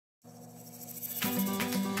Hi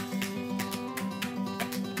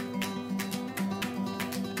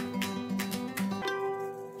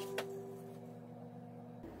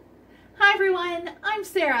everyone, I'm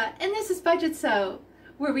Sarah and this is Budgetsew,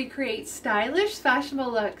 where we create stylish,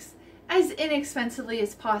 fashionable looks as inexpensively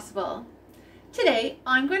as possible. Today,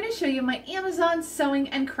 I'm going to show you my Amazon sewing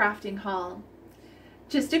and crafting haul.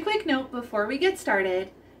 Just a quick note before we get started.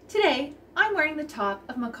 Today, I'm wearing the top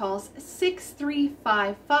of McCall's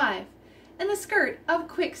 6355 and the skirt of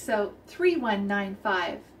Kwik Sew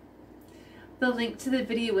 3195. The link to the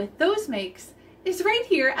video with those makes is right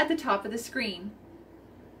here at the top of the screen.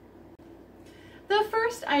 The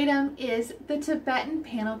first item is the Tibetan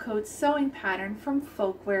panel coat sewing pattern from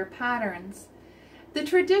Folkwear Patterns. The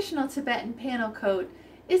traditional Tibetan panel coat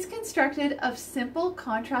is constructed of simple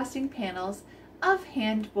contrasting panels of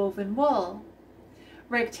hand-woven wool.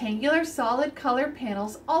 Rectangular solid color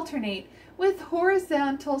panels alternate with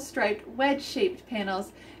horizontal striped wedge-shaped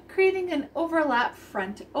panels, creating an overlap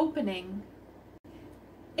front opening.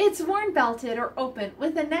 It's worn belted or open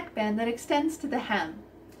with a neckband that extends to the hem.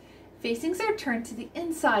 Facings are turned to the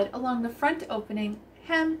inside along the front opening,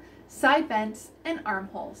 hem, side bends, and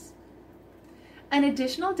armholes. An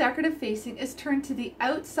additional decorative facing is turned to the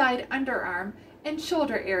outside underarm and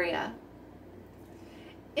shoulder area.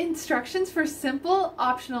 Instructions for simple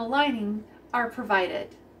optional lining are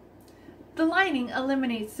provided. The lining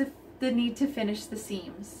eliminates the need to finish the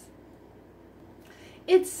seams.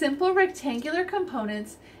 Its simple rectangular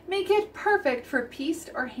components make it perfect for pieced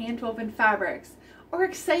or hand-woven fabrics or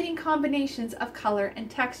exciting combinations of color and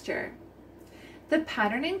texture. The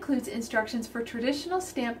pattern includes instructions for traditional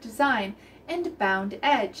stamp design and bound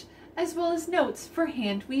edge, as well as notes for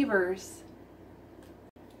hand weavers.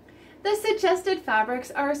 The suggested fabrics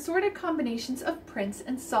are assorted combinations of prints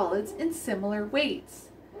and solids in similar weights.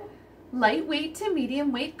 Lightweight to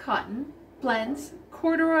medium weight cotton, blends,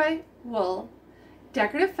 corduroy, wool,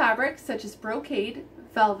 decorative fabrics such as brocade,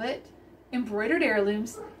 velvet, embroidered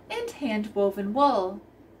heirlooms, and hand-woven wool.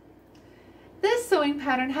 This sewing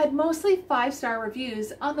pattern had mostly 5-star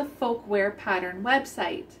reviews on the Folkwear Pattern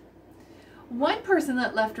website. One person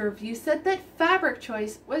that left a review said that fabric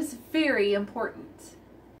choice was very important.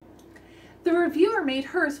 The reviewer made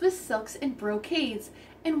hers with silks and brocades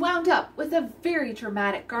and wound up with a very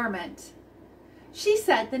dramatic garment. She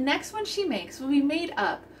said the next one she makes will be made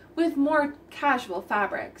up with more casual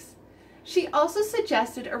fabrics. She also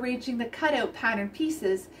suggested arranging the cutout pattern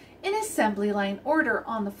pieces in assembly line order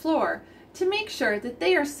on the floor to make sure that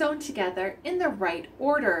they are sewn together in the right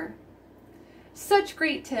order. Such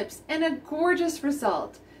great tips and a gorgeous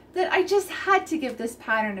result that I just had to give this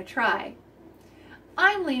pattern a try.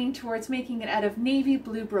 I'm leaning towards making it out of navy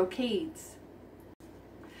blue brocades.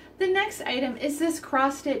 The next item is this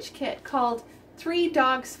cross-stitch kit called 3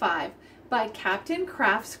 Dogs 5 by Captain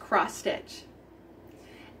Crafts Cross Stitch.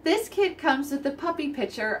 This kit comes with the puppy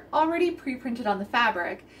picture already pre-printed on the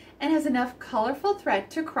fabric and has enough colorful thread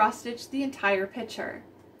to cross-stitch the entire picture.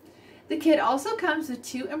 The kit also comes with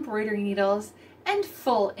 2 embroidery needles and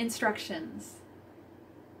full instructions.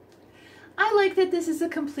 I like that this is a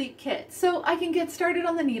complete kit, so I can get started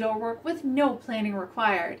on the needlework with no planning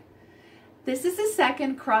required. This is the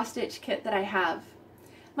second cross-stitch kit that I have.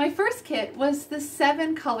 My first kit was the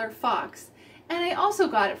 7-color fox, and I also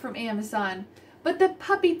got it from Amazon, but the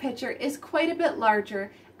puppy picture is quite a bit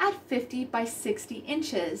larger at 50 by 60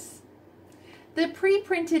 inches. The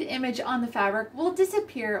pre-printed image on the fabric will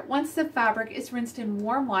disappear once the fabric is rinsed in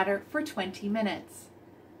warm water for 20 minutes.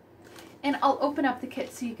 And I'll open up the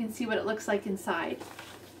kit so you can see what it looks like inside.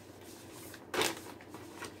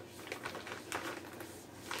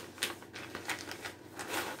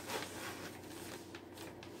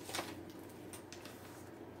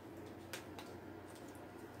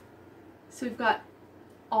 So we've got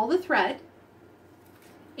all the thread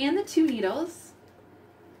and the 2 needles.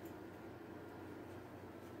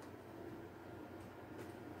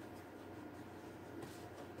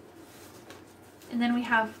 And then we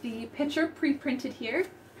have the picture pre-printed here.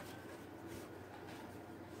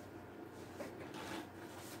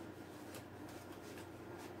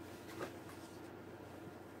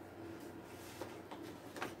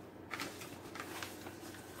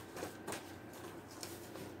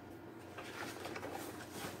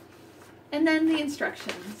 And then the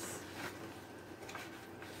instructions.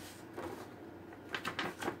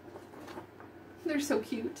 They're so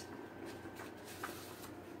cute.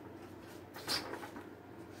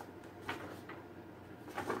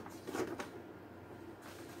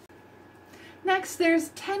 Next, there's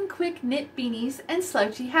 10 quick knit beanies and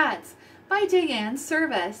slouchy hats by Diane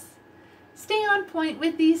Service. Stay on point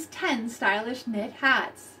with these 10 stylish knit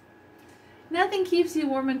hats. Nothing keeps you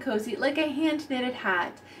warm and cozy like a hand-knitted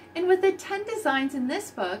hat, and with the 10 designs in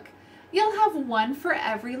this book, you'll have one for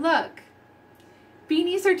every look.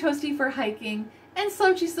 Beanies are toasty for hiking, and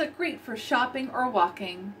slouchies look great for shopping or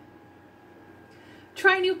walking.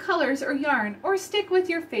 Try new colors or yarn, or stick with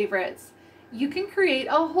your favorites. You can create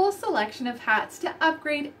a whole selection of hats to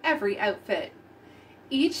upgrade every outfit.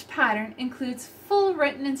 Each pattern includes full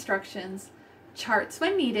written instructions, charts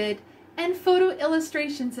when needed, and photo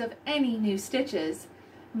illustrations of any new stitches,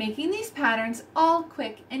 making these patterns all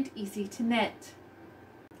quick and easy to knit.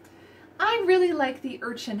 I really like the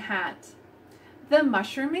urchin hat. The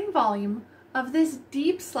mushrooming volume of this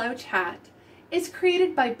deep slouch hat is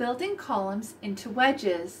created by building columns into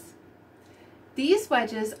wedges. These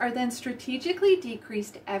wedges are then strategically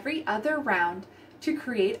decreased every other round to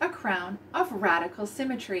create a crown of radical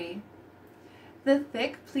symmetry. The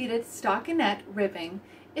thick pleated stockinette ribbing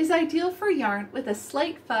is ideal for yarn with a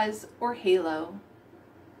slight fuzz or halo.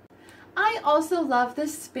 I also love the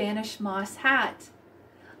Spanish moss hat.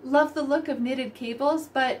 Love the look of knitted cables,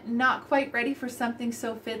 but not quite ready for something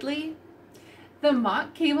so fiddly? The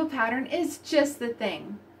mock cable pattern is just the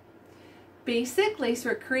thing. Basic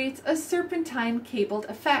lacework creates a serpentine cabled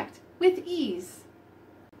effect with ease.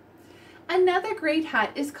 Another great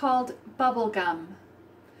hat is called Bubblegum.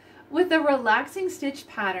 With a relaxing stitch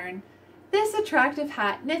pattern, this attractive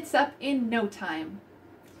hat knits up in no time.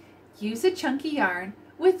 Use a chunky yarn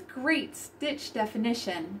with great stitch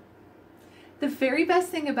definition. The very best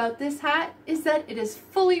thing about this hat is that it is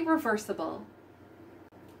fully reversible.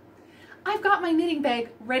 I've got my knitting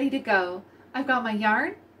bag ready to go. I've got my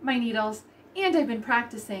yarn, my needles, and I've been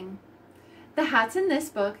practicing. The hats in this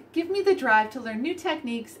book give me the drive to learn new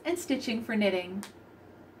techniques and stitching for knitting.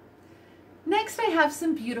 Next, I have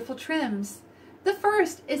some beautiful trims. The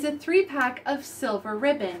first is a 3-pack of silver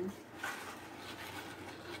ribbon.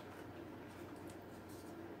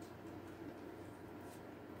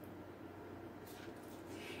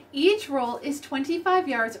 Each roll is 25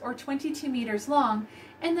 yards or 22 meters long,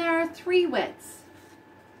 and there are 3 widths: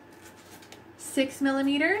 6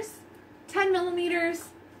 millimeters, 10 millimeters,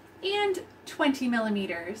 and 20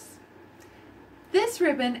 millimeters. This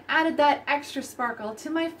ribbon added that extra sparkle to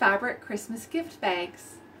my fabric Christmas gift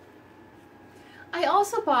bags. I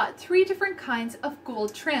also bought 3 different kinds of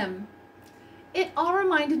gold trim. It all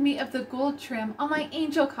reminded me of the gold trim on my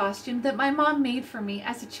angel costume that my mom made for me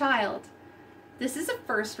as a child. This is a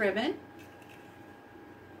first ribbon.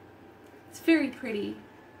 It's very pretty.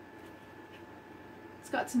 It's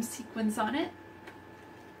got some sequins on it.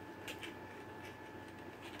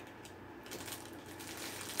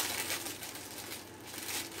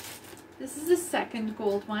 This is the second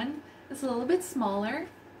gold one. It's a little bit smaller.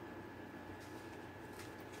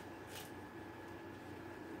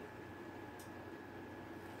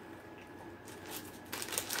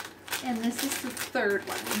 And this is the third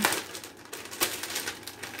one.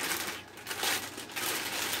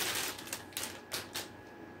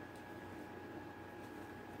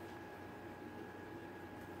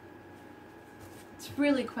 It's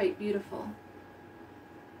really quite beautiful.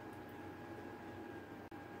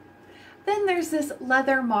 Then there's this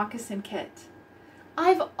leather moccasin kit.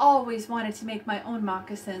 I've always wanted to make my own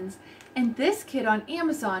moccasins, and this kit on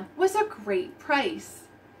Amazon was a great price.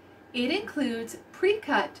 It includes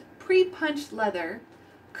pre-cut, pre-punched leather,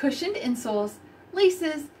 cushioned insoles,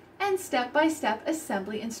 laces, and step-by-step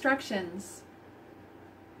assembly instructions.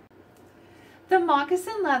 The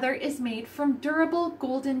moccasin leather is made from durable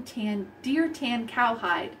golden tan deer tan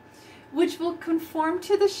cowhide, which will conform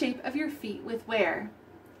to the shape of your feet with wear.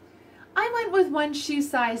 I went with 1 shoe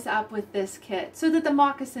size up with this kit so that the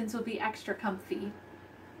moccasins will be extra comfy.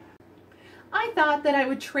 I thought that I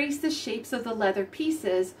would trace the shapes of the leather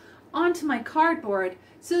pieces onto my cardboard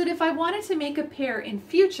so that if I wanted to make a pair in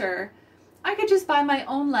future, I could just buy my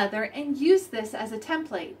own leather and use this as a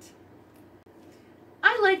template.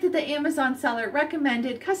 I like that the Amazon seller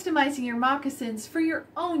recommended customizing your moccasins for your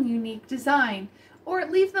own unique design, or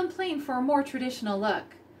leave them plain for a more traditional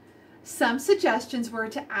look. Some suggestions were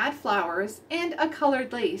to add flowers and a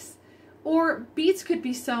colored lace, or beads could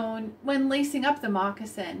be sewn when lacing up the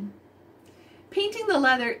moccasin. Painting the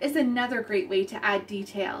leather is another great way to add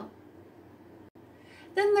detail.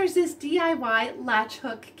 Then there's this DIY latch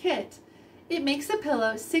hook kit. It makes a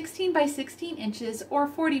pillow 16 by 16 inches or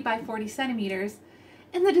 40 by 40 centimeters,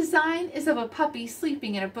 and the design is of a puppy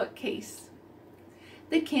sleeping in a bookcase.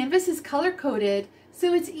 The canvas is color-coded,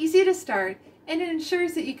 so it's easy to start, and it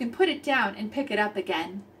ensures that you can put it down and pick it up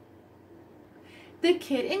again. The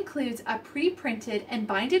kit includes a pre-printed and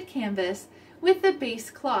binded canvas with the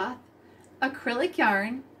base cloth, acrylic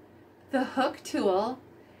yarn, the hook tool,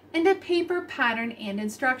 and a paper pattern and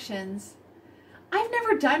instructions. I've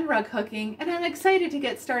never done rug hooking and I'm excited to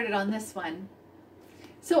get started on this one.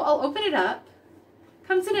 So I'll open it up.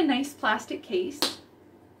 Comes in a nice plastic case.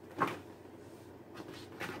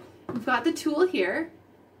 We've got the tool here.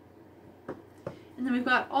 And then we've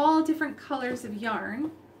got all different colors of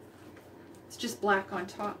yarn. It's just black on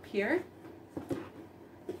top here.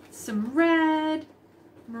 Some red,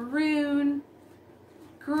 maroon,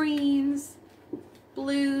 greens,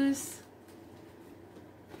 blues,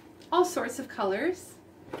 all sorts of colors.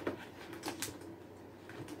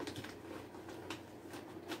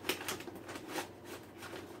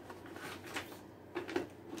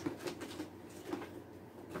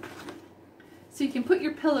 So you can put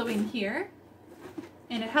your pillow in here,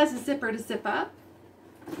 and it has a zipper to zip up.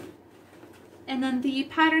 And then the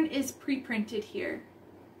pattern is pre-printed here.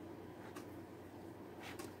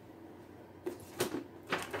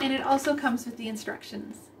 And it also comes with the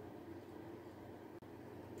instructions.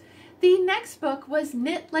 The next book was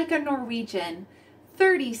Knit Like a Norwegian,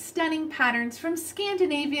 30 Stunning Patterns from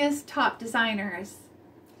Scandinavia's Top Designers.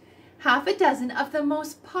 Half a dozen of the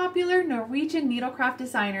most popular Norwegian needlecraft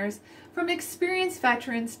designers, from experienced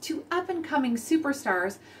veterans to up-and-coming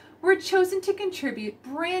superstars, were chosen to contribute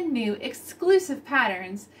brand new exclusive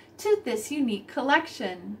patterns to this unique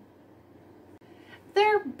collection.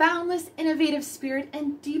 Their boundless innovative spirit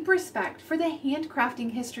and deep respect for the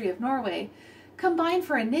handcrafting history of Norway combine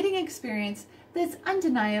for a knitting experience that's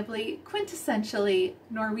undeniably quintessentially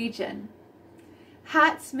Norwegian.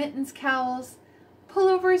 Hats, mittens, cowls,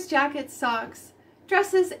 pullovers, jackets, socks,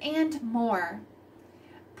 dresses, and more.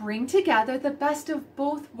 Bring together the best of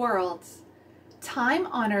both worlds,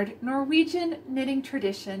 time-honored Norwegian knitting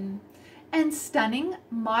tradition, and stunning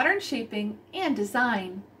modern shaping and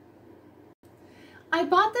design. I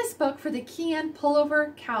bought this book for the Kian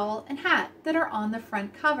pullover, cowl, and hat that are on the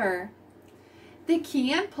front cover. The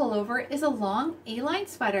Kian pullover is a long A-line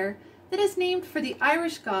sweater that is named for the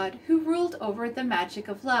Irish god who ruled over the magic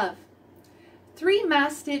of love. 3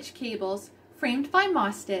 mass stitch cables, framed by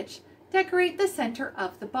moss stitch, decorate the center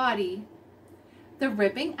of the body. The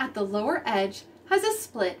ribbing at the lower edge has a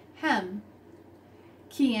split hem.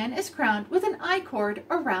 Kian is crowned with an I-cord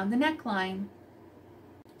around the neckline.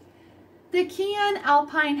 The Kian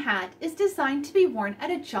Alpine hat is designed to be worn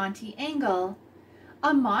at a jaunty angle.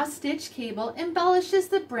 A moss stitch cable embellishes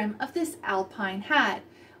the brim of this alpine hat,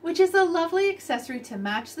 which is a lovely accessory to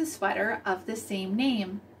match the sweater of the same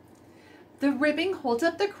name. The ribbing holds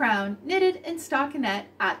up the crown, knitted in stockinette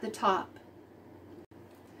at the top.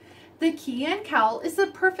 The Kian cowl is the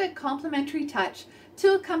perfect complementary touch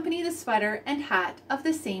to accompany the sweater and hat of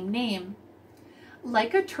the same name.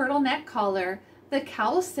 Like a turtleneck collar, the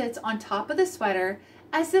cowl sits on top of the sweater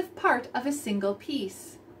as if part of a single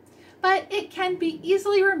piece, but it can be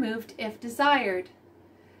easily removed if desired.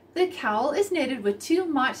 The cowl is knitted with 2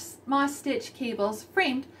 moss stitch cables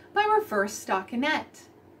framed by reverse stockinette.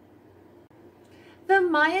 The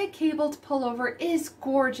Maya cabled pullover is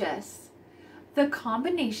gorgeous. The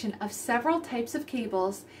combination of several types of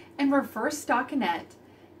cables and reverse stockinette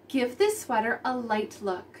give this sweater a light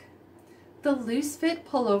look. The loose fit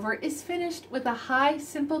pullover is finished with a high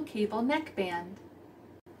simple cable neckband.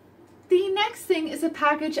 The next thing is a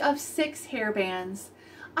package of 6 hairbands.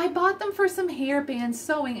 I bought them for some hairband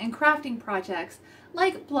sewing and crafting projects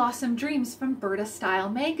like Blossom Dreams from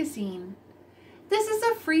BurdaStyle magazine. This is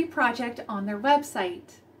a free project on their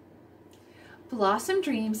website. Blossom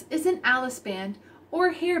Dreams is an Alice band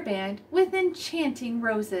or hairband with enchanting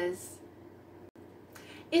roses.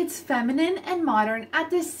 It's feminine and modern at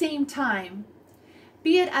the same time.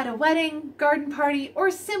 Be it at a wedding, garden party,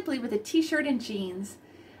 or simply with a t-shirt and jeans,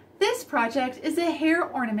 this project is a hair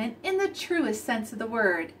ornament in the truest sense of the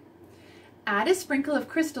word. Add a sprinkle of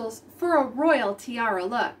crystals for a royal tiara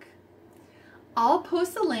look. I'll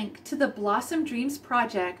post a link to the Blossom Dreams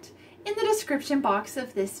project in the description box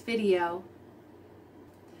of this video.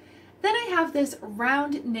 Then I have this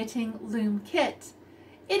round knitting loom kit.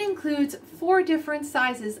 It includes 4 different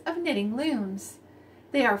sizes of knitting looms.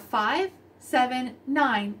 They are 5, 7,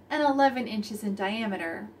 9, and 11 inches in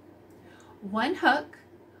diameter. 1 hook,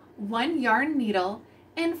 1 yarn needle,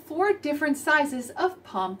 and 4 different sizes of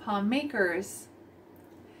pom-pom makers.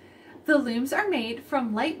 The looms are made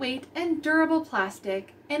from lightweight and durable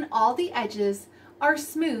plastic, and all the edges are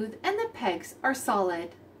smooth and the pegs are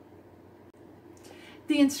solid.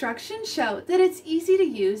 The instructions show that it's easy to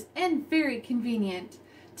use and very convenient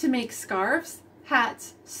to make scarves,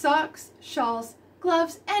 hats, socks, shawls,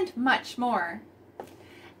 gloves, and much more.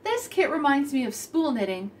 This kit reminds me of spool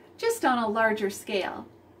knitting, just on a larger scale.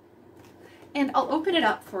 And I'll open it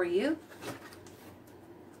up for you.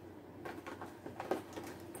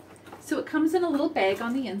 So it comes in a little bag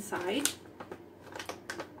on the inside.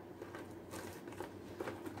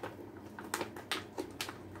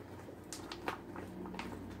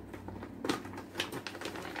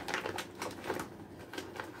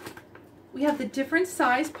 We have the different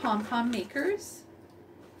size pom-pom makers.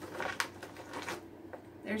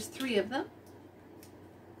 There's 3 of them.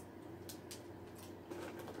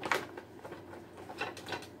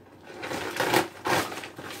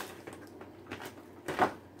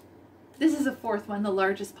 This is a 4th one, the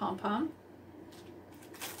largest pom-pom.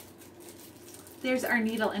 There's our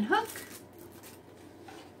needle and hook.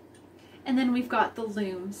 And then we've got the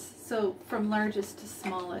looms, so from largest to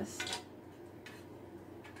smallest.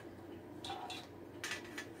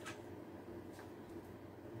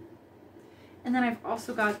 And then I've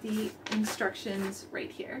also got the instructions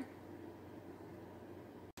right here.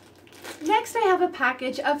 Next, I have a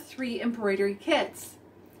package of 3 embroidery kits.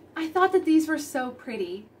 I thought that these were so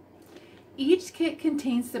pretty. Each kit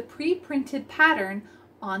contains the pre-printed pattern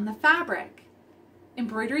on the fabric,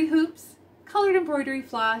 embroidery hoops, colored embroidery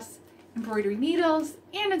floss, embroidery needles,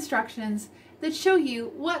 and instructions that show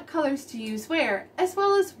you what colors to use where, as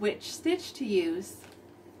well as which stitch to use.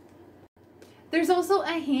 There's also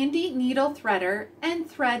a handy needle threader and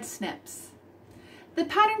thread snips. The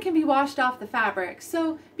pattern can be washed off the fabric,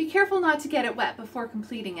 so be careful not to get it wet before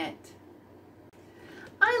completing it.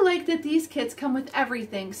 I like that these kits come with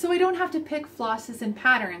everything, so I don't have to pick flosses and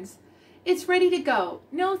patterns. It's ready to go,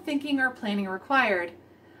 no thinking or planning required.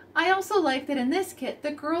 I also like that in this kit,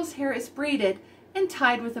 the girl's hair is braided and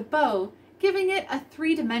tied with a bow, giving it a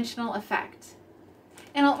 3-dimensional effect.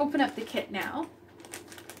 And I'll open up the kit now.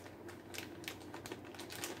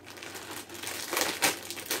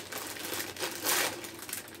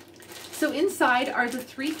 So inside are the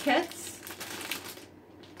 3 kits.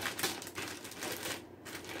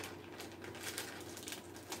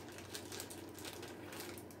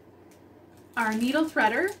 Our needle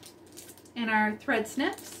threader and our thread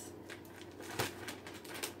snips.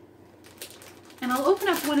 And I'll open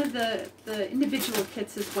up one of the individual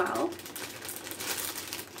kits as well.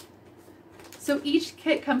 So each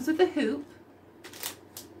kit comes with a hoop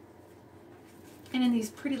and in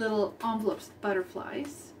these pretty little envelopes with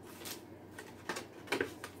butterflies.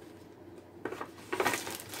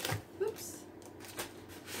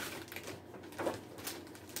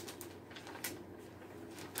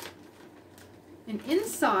 And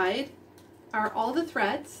inside are all the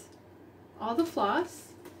threads, all the floss,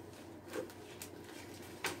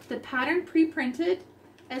 the pattern pre-printed,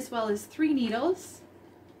 as well as 3 needles,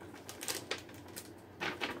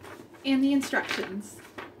 and the instructions.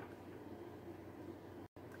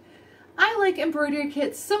 I like embroidery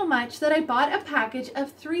kits so much that I bought a package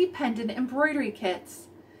of 3 pendant embroidery kits.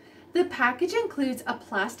 The package includes a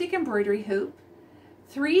plastic embroidery hoop,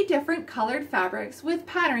 3 different colored fabrics with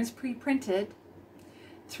patterns pre-printed,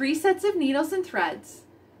 3 sets of needles and threads,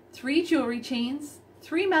 3 jewelry chains,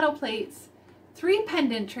 3 metal plates, 3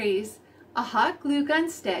 pendant trays, a hot glue gun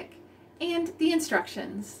stick, and the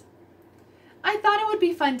instructions. I thought it would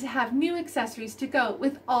be fun to have new accessories to go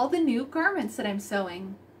with all the new garments that I'm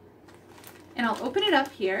sewing. And I'll open it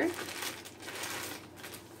up here.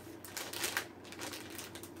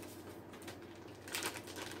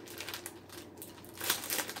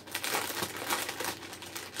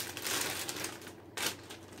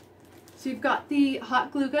 So you've got the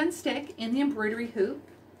hot glue gun stick and the embroidery hoop.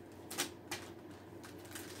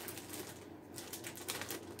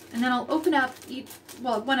 And then I'll open up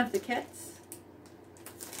one of the kits.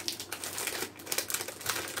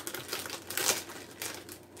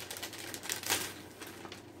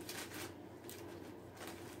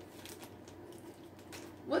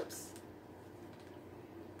 Whoops.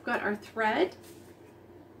 We've got our thread,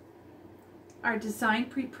 our design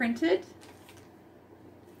pre-printed,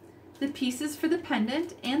 the pieces for the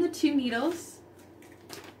pendant and the 2 needles,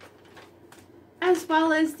 as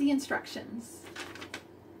well as the instructions.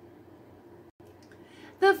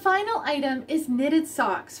 The final item is knitted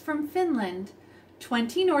socks from Finland,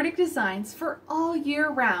 20 Nordic designs for all year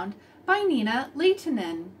round by Nina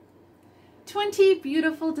Leitonen. 20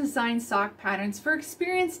 beautiful design sock patterns for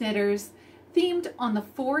experienced knitters themed on the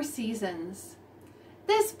 4 seasons.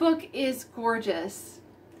 This book is gorgeous.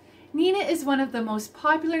 Nina is one of the most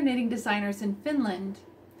popular knitting designers in Finland.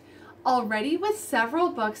 Already with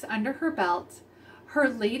several books under her belt, her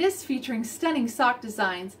latest featuring stunning sock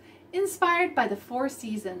designs inspired by the 4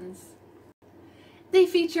 seasons. They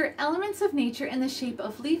feature elements of nature in the shape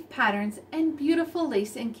of leaf patterns and beautiful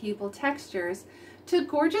lace and cable textures to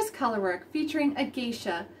gorgeous colorwork featuring a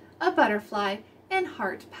geisha, a butterfly, and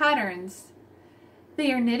heart patterns.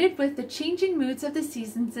 They are knitted with the changing moods of the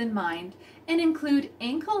seasons in mind and include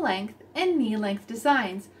ankle length and knee length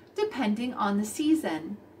designs depending on the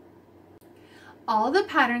season. All the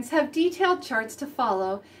patterns have detailed charts to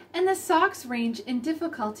follow, and the socks range in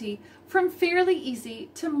difficulty from fairly easy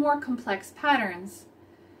to more complex patterns.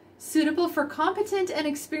 Suitable for competent and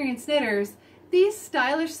experienced knitters, these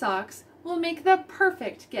stylish socks will make the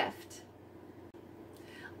perfect gift.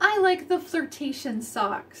 I like the flirtation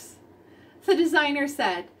socks. The designer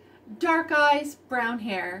said, dark eyes, brown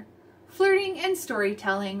hair, flirting and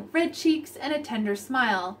storytelling, red cheeks and a tender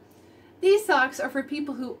smile. These socks are for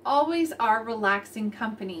people who always are relaxing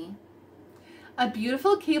company. A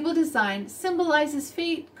beautiful cable design symbolizes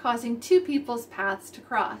fate, causing two people's paths to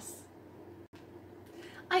cross.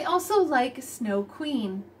 I also like Snow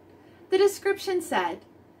Queen. The description said,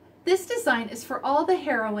 this design is for all the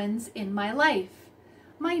heroines in my life,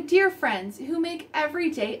 my dear friends who make every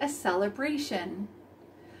day a celebration.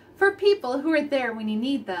 For people who are there when you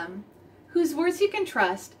need them, whose words you can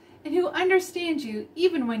trust, and who understand you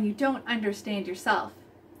even when you don't understand yourself.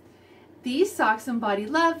 These socks embody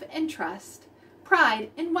love and trust,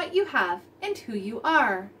 pride in what you have and who you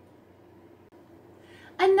are.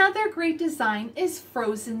 Another great design is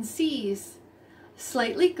Frozen Seas.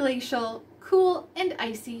 Slightly glacial, cool and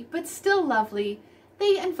icy, but still lovely,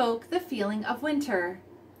 they invoke the feeling of winter.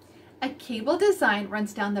 A cable design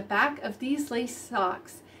runs down the back of these lace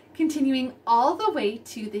socks, continuing all the way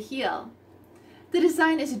to the heel. The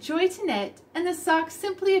design is a joy to knit, and the socks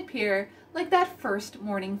simply appear like that first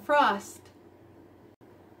morning frost.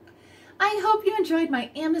 I hope you enjoyed my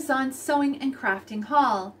Amazon sewing and crafting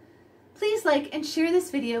haul. Please like and share this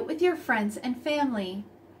video with your friends and family.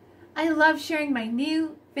 I love sharing my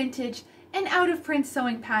new, vintage, and out-of-print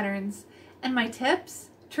sewing patterns, and my tips,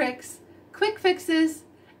 tricks, quick fixes,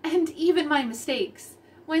 and even my mistakes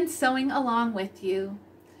when sewing along with you.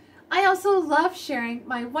 I also love sharing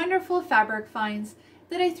my wonderful fabric finds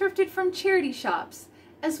that I thrifted from charity shops,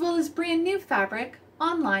 as well as brand new fabric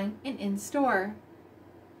online and in-store.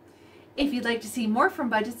 If you'd like to see more from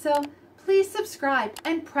Budgetsew, please subscribe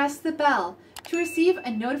and press the bell to receive a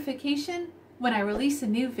notification when I release a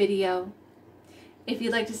new video. If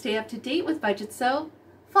you'd like to stay up to date with Budgetsew,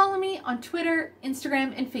 follow me on Twitter,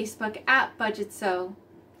 Instagram, and Facebook at Budgetsew.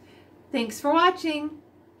 Thanks for watching.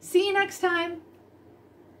 See you next time.